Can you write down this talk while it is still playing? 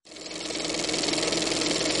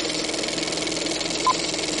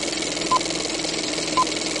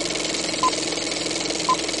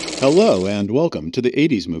Hello and welcome to the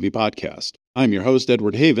 80s Movie Podcast. I'm your host,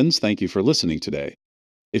 Edward Havens. Thank you for listening today.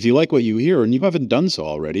 If you like what you hear and you haven't done so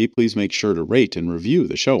already, please make sure to rate and review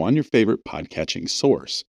the show on your favorite podcatching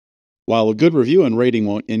source. While a good review and rating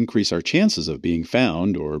won't increase our chances of being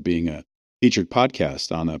found or being a featured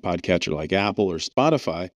podcast on a podcatcher like Apple or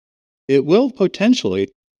Spotify, it will potentially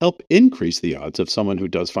help increase the odds of someone who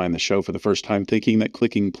does find the show for the first time thinking that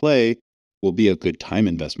clicking play will be a good time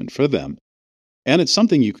investment for them. And it's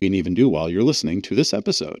something you can even do while you're listening to this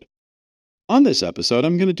episode. On this episode,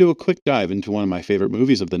 I'm going to do a quick dive into one of my favorite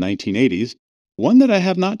movies of the 1980s, one that I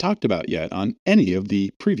have not talked about yet on any of the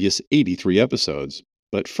previous 83 episodes.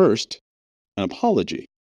 But first, an apology.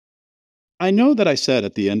 I know that I said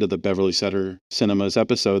at the end of the Beverly Center Cinemas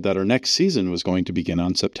episode that our next season was going to begin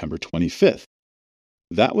on September 25th.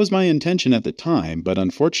 That was my intention at the time, but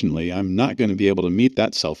unfortunately, I'm not going to be able to meet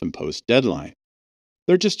that self-imposed deadline.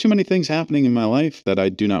 There are just too many things happening in my life that I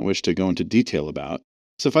do not wish to go into detail about.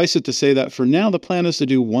 Suffice it to say that for now, the plan is to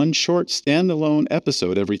do one short standalone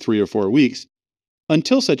episode every 3 or 4 weeks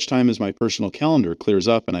until such time as my personal calendar clears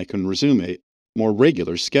up and I can resume a more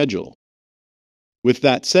regular schedule. With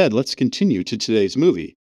that said, let's continue to today's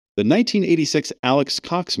movie, the 1986 Alex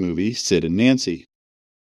Cox movie, Sid and Nancy.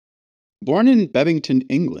 Born in Bevington,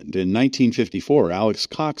 England in 1954, Alex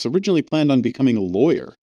Cox originally planned on becoming a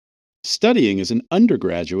lawyer. Studying as an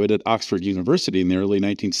undergraduate at Oxford University in the early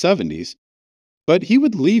 1970s, but he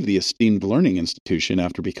would leave the esteemed learning institution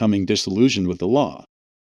after becoming disillusioned with the law.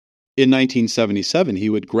 In 1977, he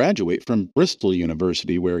would graduate from Bristol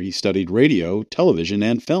University, where he studied radio, television,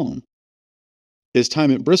 and film. His time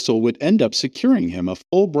at Bristol would end up securing him a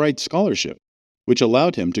Fulbright scholarship, which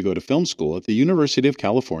allowed him to go to film school at the University of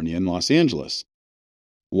California in Los Angeles.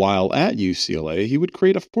 While at UCLA, he would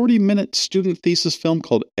create a 40-minute student thesis film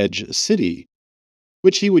called Edge City,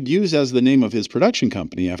 which he would use as the name of his production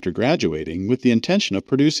company after graduating with the intention of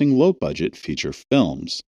producing low-budget feature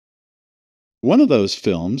films. One of those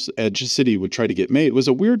films Edge City would try to get made was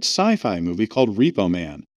a weird sci-fi movie called Repo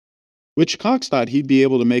Man, which Cox thought he'd be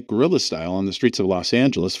able to make guerrilla style on the streets of Los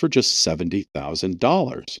Angeles for just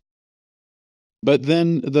 $70,000. But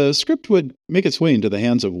then the script would make its way into the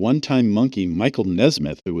hands of one-time monkey Michael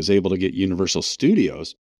Nesmith, who was able to get Universal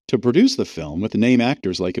Studios to produce the film with name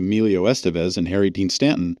actors like Emilio Estevez and Harry Dean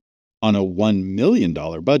Stanton on a $1 million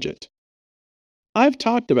budget. I've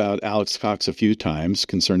talked about Alex Cox a few times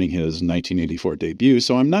concerning his 1984 debut,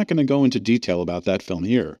 so I'm not going to go into detail about that film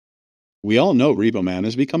here. We all know Repo Man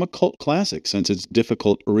has become a cult classic since its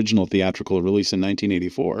difficult original theatrical release in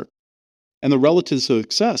 1984, and the relative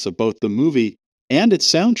success of both the movie and its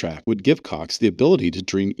soundtrack would give Cox the ability to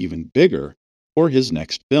dream even bigger for his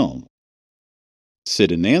next film.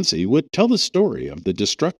 Sid and Nancy would tell the story of the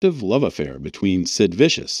destructive love affair between Sid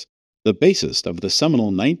Vicious, the bassist of the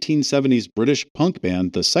seminal 1970s British punk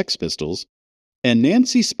band the Sex Pistols, and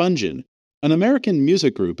Nancy Spungen, an American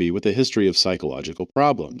music groupie with a history of psychological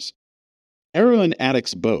problems. Heroin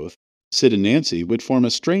addicts both, Sid and Nancy would form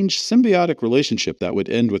a strange symbiotic relationship that would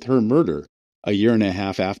end with her murder a year and a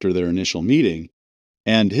half after their initial meeting,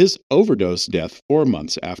 and his overdose death 4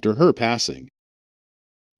 months after her passing.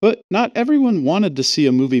 But not everyone wanted to see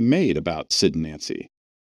a movie made about Sid and Nancy.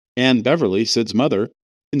 Anne Beverly, Sid's mother,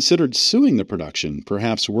 considered suing the production,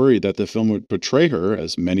 perhaps worried that the film would portray her,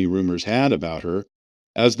 as many rumors had about her,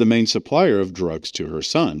 as the main supplier of drugs to her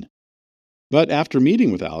son. But after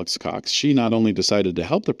meeting with Alex Cox, she not only decided to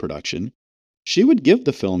help the production, she would give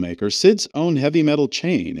the filmmaker Sid's own heavy metal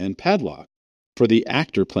chain and padlock for the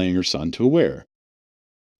actor playing her son to wear.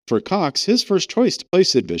 For Cox, his first choice to play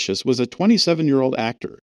Sid Vicious was a 27-year-old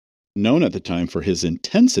actor, known at the time for his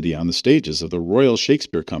intensity on the stages of the Royal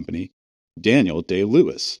Shakespeare Company, Daniel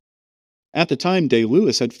Day-Lewis. At the time,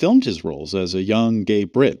 Day-Lewis had filmed his roles as a young gay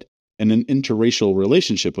Brit in an interracial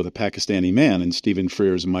relationship with a Pakistani man in Stephen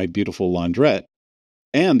Frear's My Beautiful Laundrette,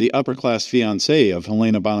 and the upper-class fiancée of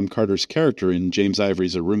Helena Bonham Carter's character in James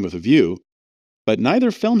Ivory's A Room with a View, but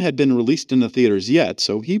neither film had been released in the theaters yet,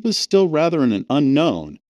 so he was still rather an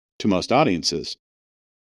unknown to most audiences.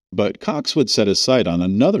 But Cox would set his sight on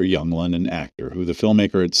another young London actor who the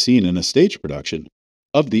filmmaker had seen in a stage production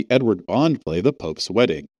of the Edward Bond play The Pope's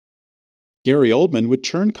Wedding. Gary Oldman would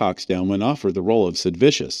turn Cox down when offered the role of Sid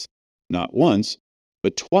Vicious, not once,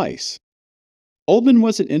 but twice. Oldman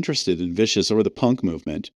wasn't interested in Vicious or the punk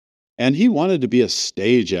movement, and he wanted to be a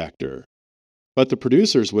stage actor. But the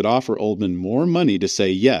producers would offer Oldman more money to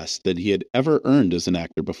say yes than he had ever earned as an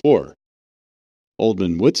actor before.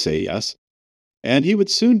 Oldman would say yes, and he would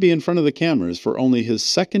soon be in front of the cameras for only his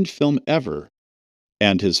second film ever,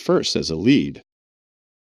 and his first as a lead.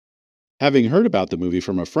 Having heard about the movie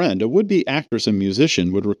from a friend, a would-be actress and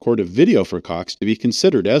musician would record a video for Cox to be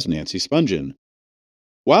considered as Nancy Spungen.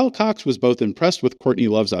 While Cox was both impressed with Courtney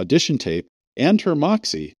Love's audition tape and her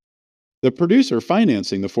moxie, the producer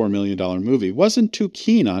financing the $4 million movie wasn't too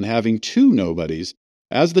keen on having two nobodies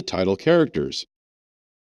as the title characters.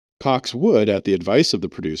 Cox would, at the advice of the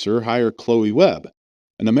producer, hire Chloe Webb,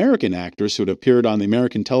 an American actress who had appeared on the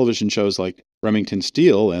American television shows like Remington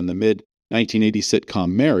Steele and the mid-1980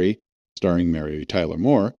 sitcom Mary, starring Mary Tyler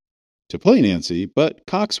Moore, to play Nancy, but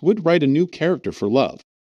Cox would write a new character for Love,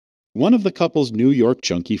 one of the couple's New York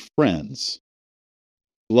junkie friends.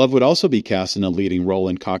 Love would also be cast in a leading role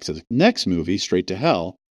in Cox's next movie, Straight to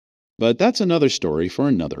Hell, but that's another story for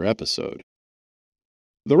another episode.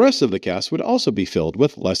 The rest of the cast would also be filled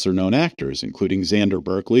with lesser-known actors, including Xander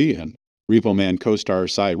Berkeley and Repo Man co-star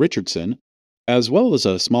Cy Richardson, as well as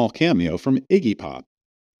a small cameo from Iggy Pop,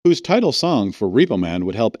 whose title song for Repo Man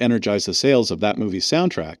would help energize the sales of that movie's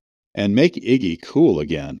soundtrack and make Iggy cool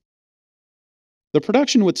again. The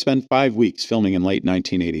production would spend 5 weeks filming in late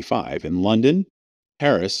 1985 in London,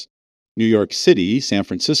 Paris, New York City, San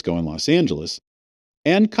Francisco, and Los Angeles,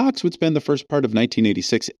 and Cox would spend the first part of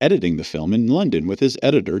 1986 editing the film in London with his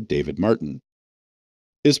editor, David Martin.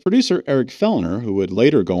 His producer, Eric Fellner, who would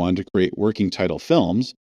later go on to create working title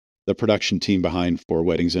films, the production team behind Four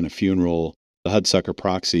Weddings and a Funeral, The Hudsucker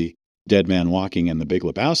Proxy, Dead Man Walking, and The Big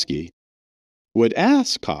Lebowski, would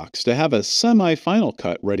ask Cox to have a semi-final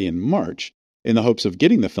cut ready in March in the hopes of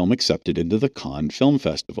getting the film accepted into the Cannes Film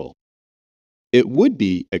Festival. It would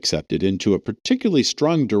be accepted into a particularly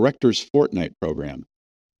strong Directors Fortnight program,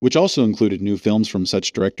 which also included new films from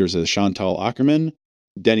such directors as Chantal Akerman,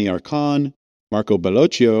 Denny Arcon, Marco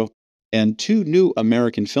Bellocchio, and two new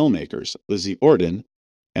American filmmakers, Lizzie Orden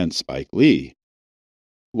and Spike Lee.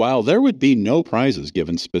 While there would be no prizes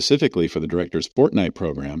given specifically for the Directors Fortnight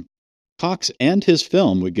program, Cox and his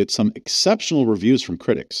film would get some exceptional reviews from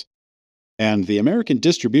critics, and the American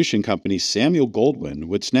distribution company Samuel Goldwyn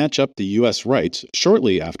would snatch up the U.S. rights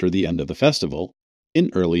shortly after the end of the festival, in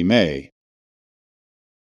early May.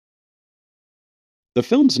 The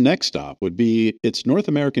film's next stop would be its North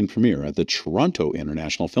American premiere at the Toronto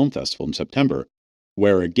International Film Festival in September,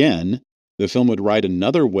 where again, the film would ride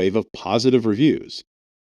another wave of positive reviews.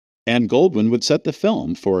 And Goldwyn would set the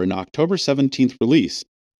film for an October 17th release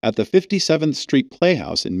at the 57th Street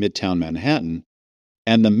Playhouse in Midtown Manhattan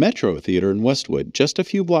and the Metro Theater in Westwood, just a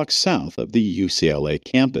few blocks south of the UCLA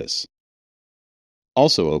campus.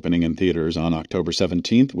 Also opening in theaters on October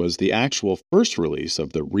 17th was the actual first release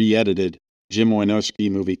of the re-edited Jim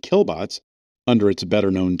Wynorski movie Killbots under its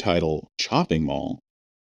better-known title Chopping Mall,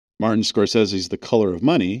 Martin Scorsese's The Color of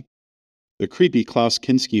Money, the creepy Klaus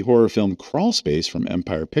Kinski horror film Crawl Space from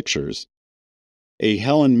Empire Pictures, a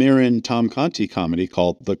Helen Mirren Tom Conti comedy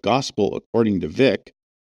called The Gospel According to Vic,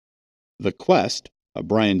 The Quest, a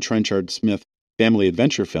Brian Trenchard Smith family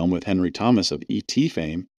adventure film with Henry Thomas of E.T.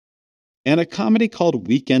 fame, and a comedy called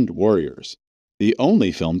Weekend Warriors, the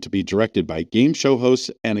only film to be directed by game show host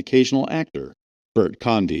and occasional actor Bert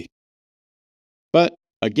Convy. But,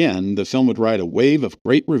 again, the film would ride a wave of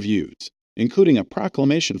great reviews, including a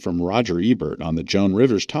proclamation from Roger Ebert on the Joan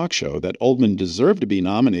Rivers talk show that Oldman deserved to be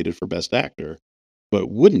nominated for Best Actor, but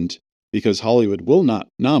wouldn't because Hollywood will not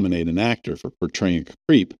nominate an actor for portraying a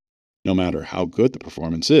creep, no matter how good the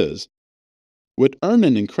performance is, would earn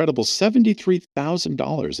an incredible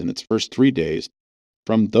 $73,000 in its first 3 days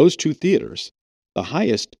from those two theaters, the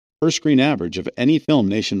highest per-screen average of any film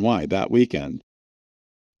nationwide that weekend.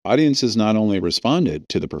 Audiences not only responded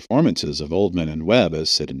to the performances of Oldman and Webb as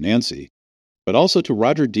Sid and Nancy, but also to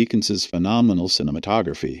Roger Deakins' phenomenal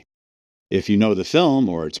cinematography. If you know the film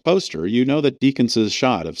or its poster, you know that Deakins'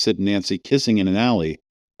 shot of Sid and Nancy kissing in an alley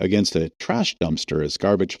against a trash dumpster as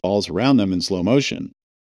garbage falls around them in slow motion,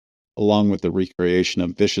 along with the recreation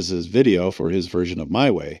of Vicious's video for his version of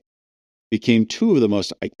My Way, became two of the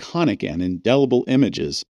most iconic and indelible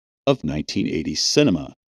images of 1980s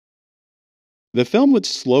cinema. The film would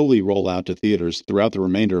slowly roll out to theaters throughout the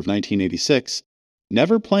remainder of 1986,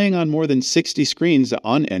 never playing on more than 60 screens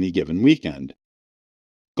on any given weekend.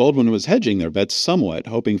 Goldwyn was hedging their bets somewhat,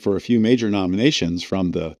 hoping for a few major nominations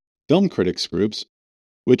from the film critics groups,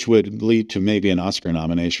 which would lead to maybe an Oscar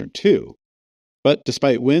nomination or two. But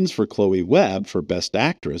despite wins for Chloe Webb for Best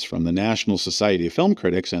Actress from the National Society of Film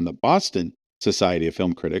Critics and the Boston Society of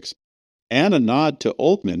Film Critics, and a nod to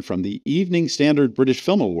Oldman from the Evening Standard British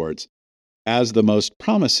Film Awards as the most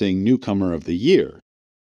promising newcomer of the year,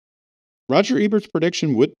 Roger Ebert's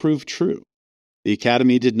prediction would prove true. The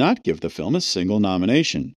Academy did not give the film a single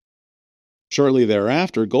nomination. Shortly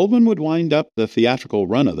thereafter, Goldwyn would wind up the theatrical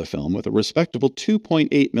run of the film with a respectable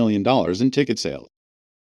 $2.8 million in ticket sales.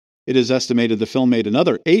 It is estimated the film made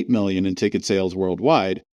another $8 million in ticket sales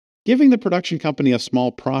worldwide, giving the production company a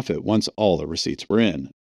small profit once all the receipts were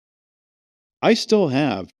in. I still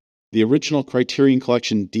have the original Criterion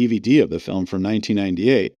Collection DVD of the film from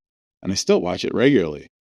 1998, and I still watch it regularly.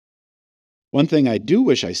 One thing I do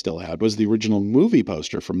wish I still had was the original movie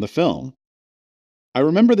poster from the film. I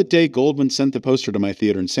remember the day Goldwyn sent the poster to my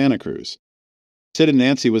theater in Santa Cruz. Sid and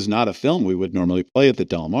Nancy was not a film we would normally play at the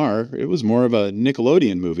Del Mar. It was more of a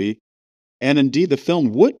Nickelodeon movie, and indeed the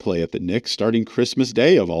film would play at the Nick starting Christmas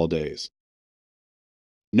Day of all days.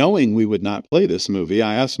 Knowing we would not play this movie,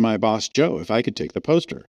 I asked my boss Joe if I could take the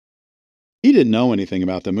poster. He didn't know anything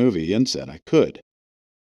about the movie and said I could.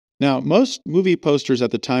 Now, most movie posters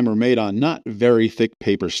at the time were made on not very thick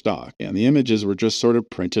paper stock, and the images were just sort of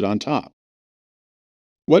printed on top.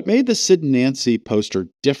 What made the Sid and Nancy poster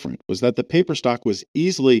different was that the paper stock was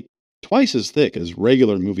easily twice as thick as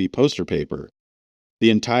regular movie poster paper.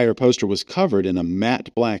 The entire poster was covered in a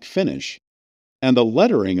matte black finish, and the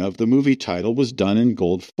lettering of the movie title was done in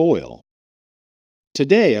gold foil.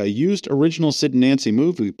 Today, a used original Sid and Nancy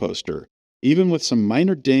movie poster, even with some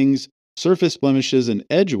minor dings, surface blemishes, and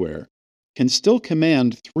edge wear, can still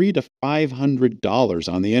command $300 to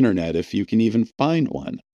 $500 on the internet if you can even find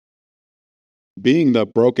one. Being the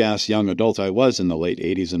broke-ass young adult I was in the late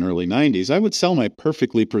 80s and early 90s, I would sell my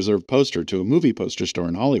perfectly preserved poster to a movie poster store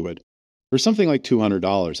in Hollywood for something like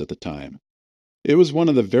 $200 at the time. It was one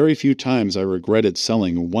of the very few times I regretted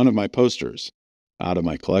selling one of my posters out of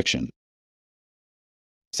my collection.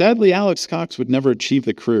 Sadly, Alex Cox would never achieve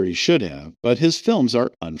the career he should have, but his films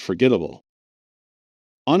are unforgettable.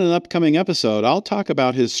 On an upcoming episode, I'll talk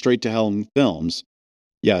about his straight-to-hell films.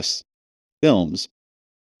 Yes, films.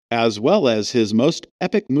 As well as his most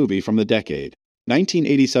epic movie from the decade,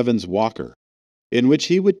 1987's Walker, in which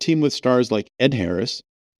he would team with stars like Ed Harris,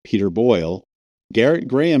 Peter Boyle, Garrett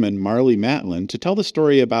Graham, and Marlee Matlin to tell the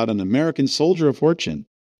story about an American soldier of fortune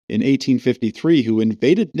in 1853 who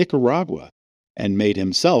invaded Nicaragua and made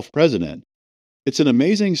himself president. It's an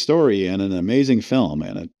amazing story and an amazing film,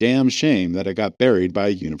 and a damn shame that it got buried by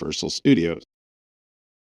Universal Studios.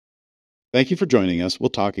 Thank you for joining us. We'll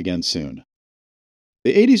talk again soon.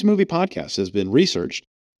 The 80s Movie Podcast has been researched,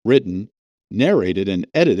 written, narrated, and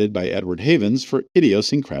edited by Edward Havens for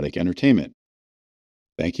Idiosyncratic Entertainment.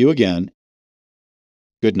 Thank you again.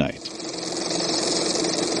 Good night.